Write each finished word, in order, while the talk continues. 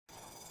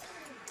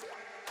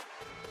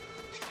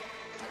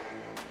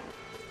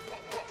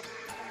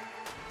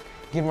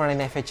Good morning,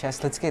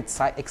 FHS. Let's get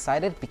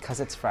excited because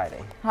it's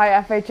Friday.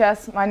 Hi,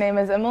 FHS. My name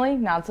is Emily.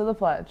 Now to the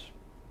pledge.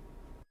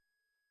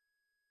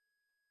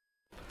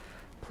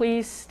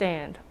 Please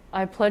stand.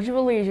 I pledge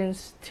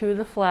allegiance to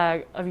the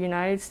flag of the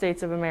United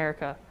States of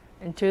America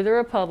and to the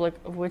republic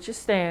of which it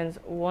stands,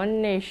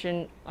 one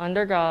nation,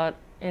 under God,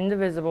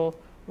 indivisible,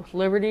 with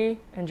liberty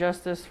and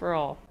justice for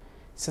all.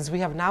 Since we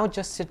have now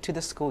adjusted to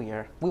the school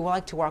year, we would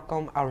like to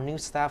welcome our new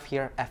staff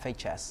here at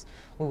FHS.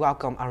 We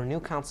welcome our new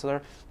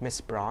counselor, Ms.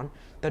 Braun,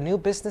 the new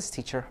business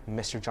teacher,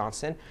 Mr.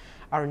 Johnson,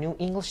 our new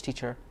English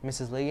teacher,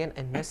 Mrs. Lillian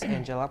and Miss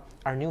Angela,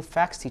 our new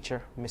facts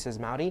teacher, Mrs.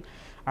 Mowdy,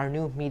 our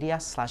new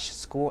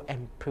media/school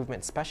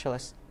improvement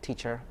specialist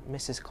teacher,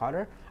 Mrs.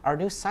 Carter, our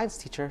new science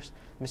teachers,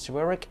 Mr.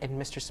 Wilrick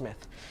and Mr.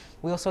 Smith.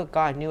 We also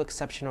got a new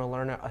exceptional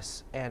learner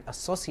and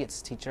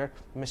associates teacher,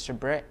 Mr.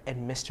 Britt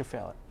and Mr.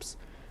 Phillips.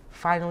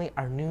 Finally,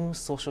 our new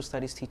social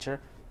studies teacher,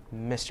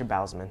 Mr.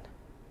 Bousman.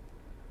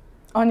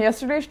 On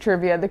yesterday's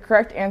trivia, the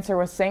correct answer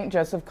was St.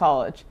 Joseph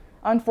College.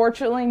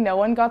 Unfortunately, no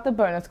one got the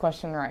bonus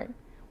question right.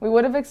 We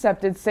would have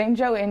accepted St.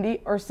 Joe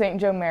Indy or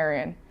St. Joe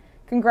Marion.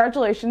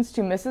 Congratulations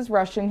to Mrs.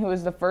 Russian, who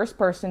was the first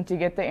person to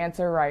get the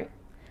answer right.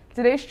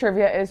 Today's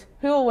trivia is,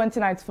 who will win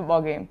tonight's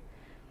football game?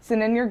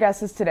 Send in your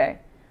guesses today.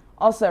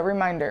 Also,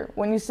 reminder,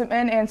 when you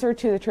submit an answer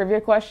to the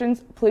trivia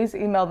questions, please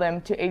email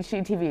them to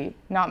HDTV,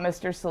 not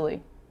Mr.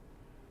 Silly.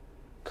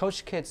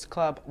 Coach Kids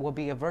Club will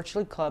be a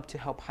virtual club to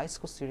help high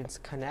school students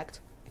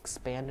connect,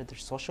 expand their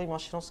social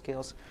emotional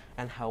skills,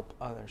 and help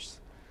others.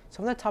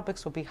 Some of the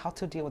topics will be how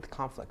to deal with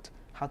conflict,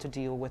 how to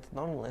deal with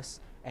loneliness,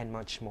 and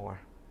much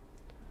more.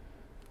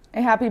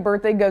 A happy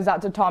birthday goes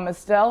out to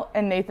Thomas Dell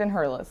and Nathan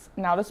Hurlis.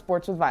 Now to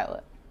sports with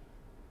Violet.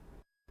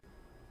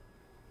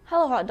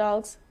 Hello, Hot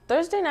Dogs.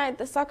 Thursday night,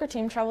 the soccer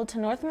team traveled to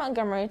North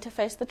Montgomery to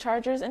face the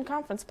Chargers in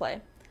conference play.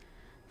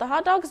 The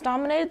Hot Dogs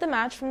dominated the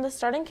match from the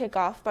starting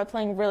kickoff by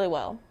playing really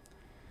well.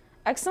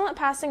 Excellent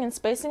passing and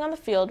spacing on the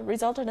field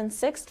resulted in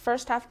 6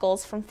 first-half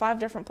goals from 5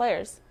 different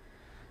players.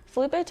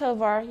 Felipe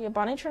Tovar,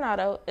 Yabani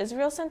Trinado,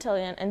 Israel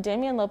Santillan, and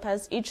Damian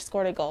Lopez each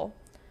scored a goal.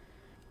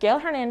 Gail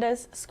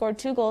Hernandez scored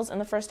 2 goals in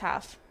the first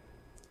half.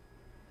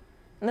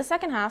 In the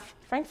second half,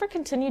 Frankfurt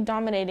continued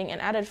dominating and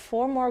added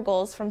 4 more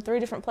goals from 3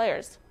 different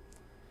players.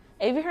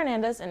 Avi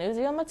Hernandez and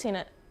Uziel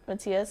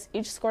Matias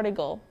each scored a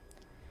goal.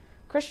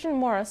 Christian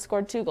Mora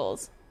scored 2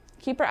 goals.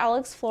 Keeper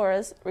Alex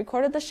Flores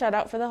recorded the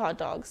shutout for the Hot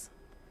Dogs.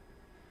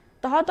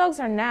 The Hot Dogs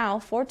are now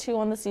 4-2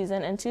 on the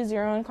season and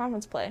 2-0 in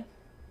conference play.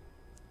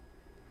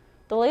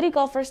 The Lady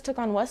Golfers took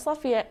on West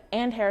Lafayette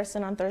and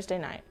Harrison on Thursday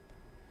night.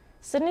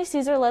 Sydney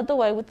Caesar led the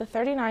way with the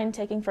 39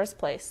 taking first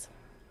place.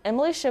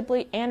 Emily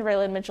Shipley and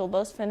Raylan Mitchell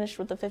both finished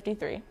with the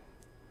 53.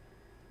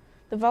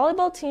 The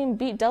volleyball team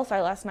beat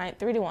Delphi last night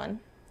 3-1.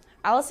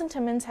 Allison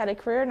Timmons had a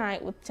career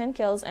night with 10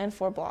 kills and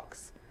 4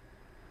 blocks.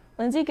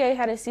 Lindsay Gay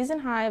had a season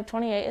high of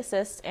 28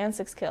 assists and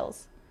 6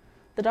 kills.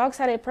 The Dogs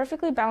had a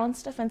perfectly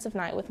balanced offensive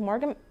night with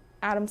Morgan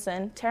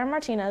Adamson, Tara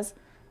Martinez,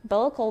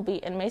 Bella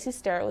Colby, and Macy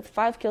Starrett with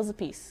 5 kills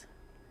apiece.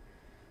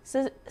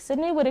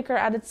 Sydney Whitaker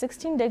added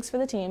 16 digs for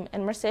the team,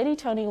 and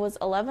Mercedes Tony was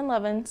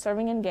 11-11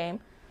 serving in game,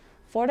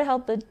 4 to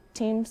help the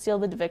team seal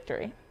the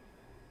victory.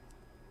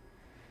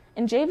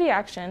 In JV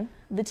action,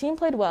 the team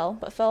played well,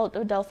 but fell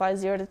to Delphi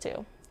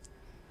 0-2.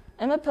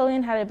 Emma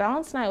Pillion had a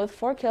balanced night with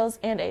 4 kills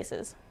and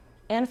aces,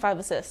 and 5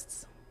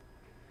 assists.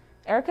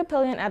 Erica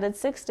Pillion added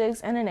 6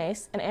 digs and an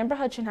ace, and Amber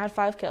Hutchin had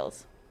 5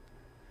 kills.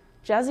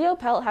 Jazzy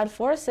O'Pelt had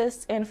 4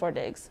 assists and 4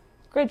 digs.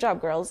 Great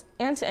job, girls,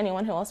 and to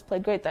anyone who else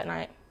played great that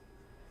night.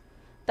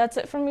 That's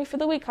it from me for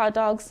the week, Hot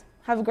Dogs.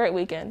 Have a great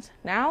weekend.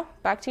 Now,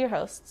 back to your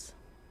hosts.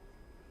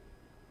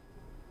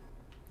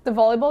 The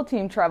volleyball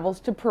team travels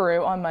to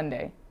Peru on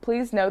Monday.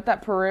 Please note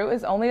that Peru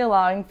is only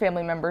allowing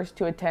family members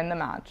to attend the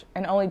match,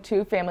 and only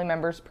 2 family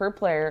members per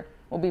player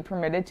will be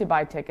permitted to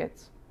buy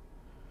tickets.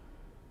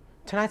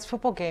 Tonight's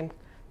football game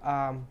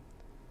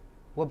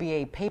will be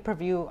a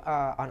pay-per-view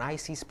on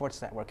IC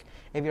Sports Network.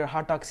 If you're a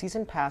Hot Dog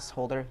Season Pass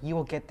holder, you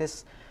will get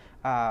this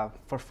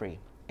for free,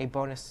 a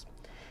bonus.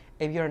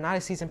 If you're not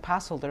a Season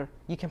Pass holder,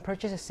 you can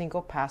purchase a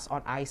single pass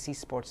on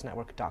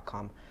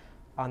icsportsnetwork.com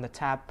on the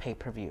tab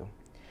Pay-Per-View.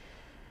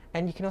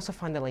 And you can also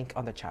find the link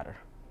on the chatter.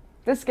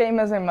 This game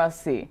is a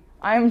must-see.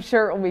 I am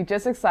sure it will be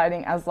just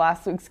exciting as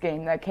last week's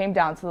game that came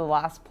down to the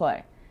last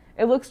play.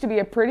 It looks to be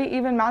a pretty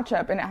even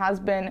matchup, and it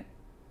has been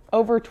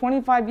over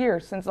 25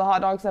 years since the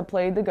Hot Dogs have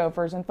played the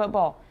Gophers in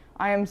football.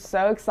 I am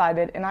so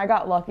excited, and I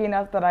got lucky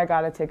enough that I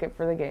got a ticket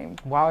for the game.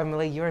 Wow,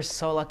 Emily, you're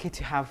so lucky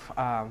to have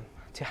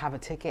a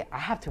ticket. I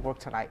have to work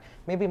tonight.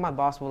 Maybe my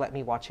boss will let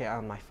me watch it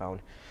on my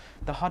phone.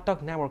 The Hot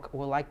Dog Network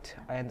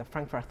and the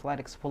Frankfurt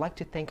Athletics would like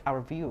to thank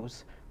our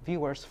viewers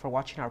for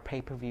watching our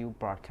pay-per-view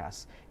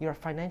broadcast. You are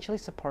financially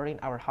supporting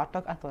our Hot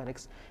Dog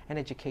Athletics and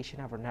education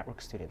of our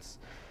network students.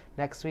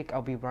 Next week,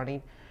 I'll be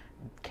running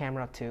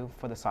camera 2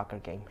 for the soccer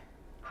game.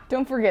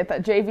 Don't forget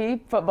that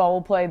JV football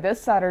will play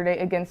this Saturday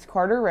against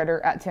Carter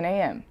Ritter at 10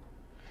 a.m.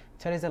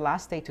 Today is the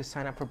last day to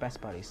sign up for Best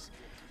Buddies.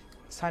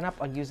 Sign up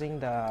on using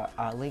the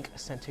link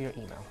sent to your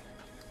email.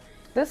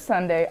 This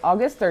Sunday,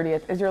 August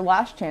 30th, is your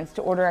last chance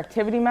to order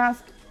activity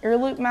masks, ear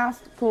loop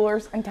masks,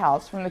 coolers, and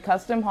towels from the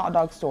custom hot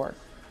dog store.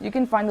 You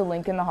can find the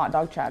link in the hot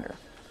dog chatter.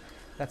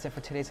 That's it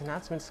for today's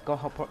announcements. Go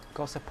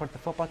support the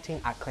football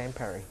team at Clan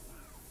Prairie.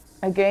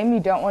 A game you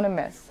don't want to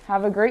miss.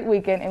 Have a great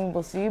weekend, and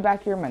we'll see you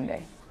back here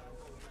Monday.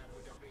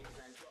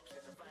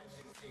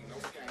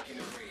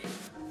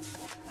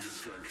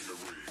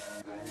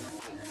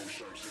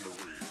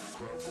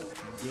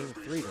 Game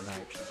 3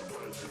 tonight.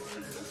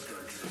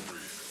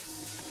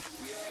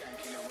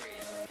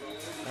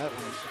 That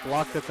was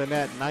blocked at the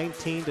net,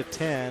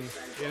 19-10.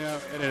 You know,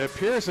 and it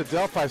appears that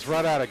Delphi's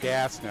run out of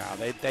gas now.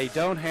 They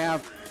don't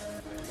have